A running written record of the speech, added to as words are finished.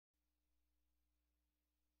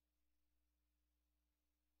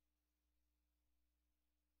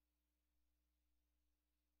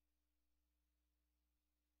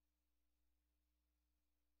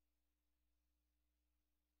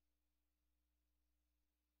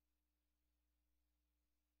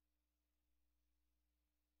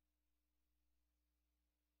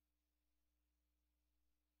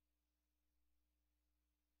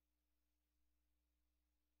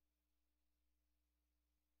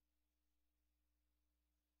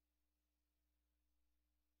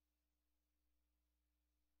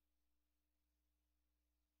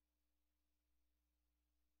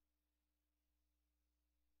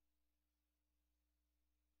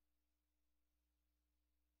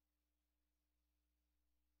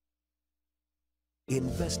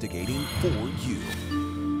investigating for you.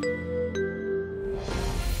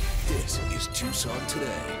 This is Tucson Today,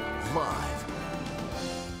 live.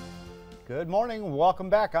 Good morning. Welcome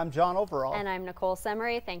back. I'm John Overall. And I'm Nichole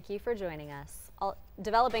Szemerei. Thank you for joining us.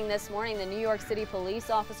 Developing this morning, the New York City police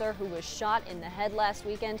officer who was shot in the head last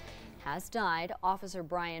weekend has died. Officer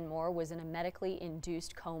Brian Moore was in a medically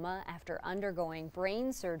induced coma after undergoing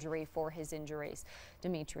brain surgery for his injuries.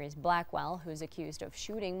 Demetrius Blackwell, who's accused of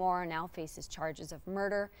shooting Moore, now faces charges of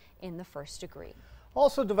murder in the first degree.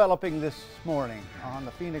 Also developing this morning on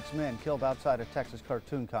the Phoenix men killed outside a Texas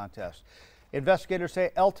cartoon contest. Investigators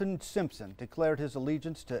say Elton Simpson declared his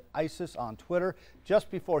allegiance to ISIS on Twitter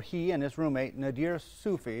just before he and his roommate Nadir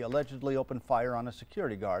Sufi allegedly opened fire on a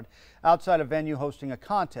security guard outside a venue hosting a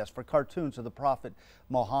contest for cartoons of the Prophet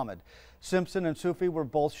Muhammad. Simpson and Sufi were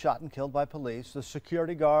both shot and killed by police. The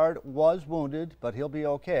security guard was wounded, but he'll be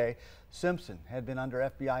okay. Simpson had been under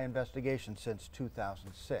FBI investigation since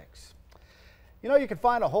 2006. You know, you can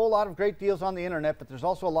find a whole lot of great deals on the internet, but there's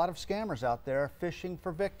also a lot of scammers out there fishing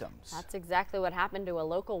for victims. That's exactly what happened to a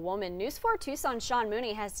local woman. News 4 Tucson's Sean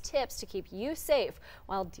Mooney has tips to keep you safe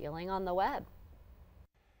while dealing on the web.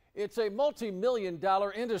 It's a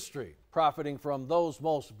multi-million-dollar industry, profiting from those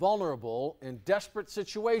most vulnerable in desperate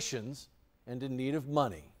situations and in need of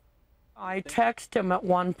money. I text him at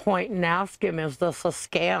one point and ask him, is this a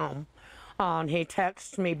scam? And he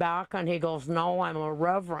texts me back and he goes, no, I'm a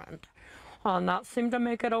reverend. And that seemed to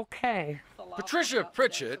make it okay. Patricia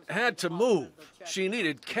Pritchett had to move. She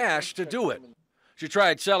needed cash to do it. She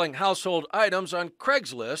tried selling household items on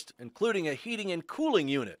Craigslist, including a heating and cooling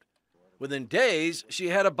unit. Within days, she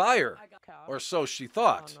had a buyer, or so she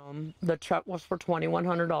thought. The check was for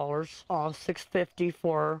 $2,100, $650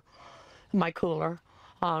 for my cooler,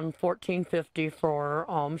 $1,450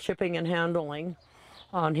 for shipping and handling.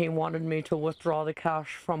 And he wanted me to withdraw the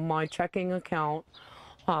cash from my checking account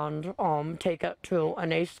and take it to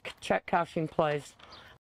an Ace check cashing place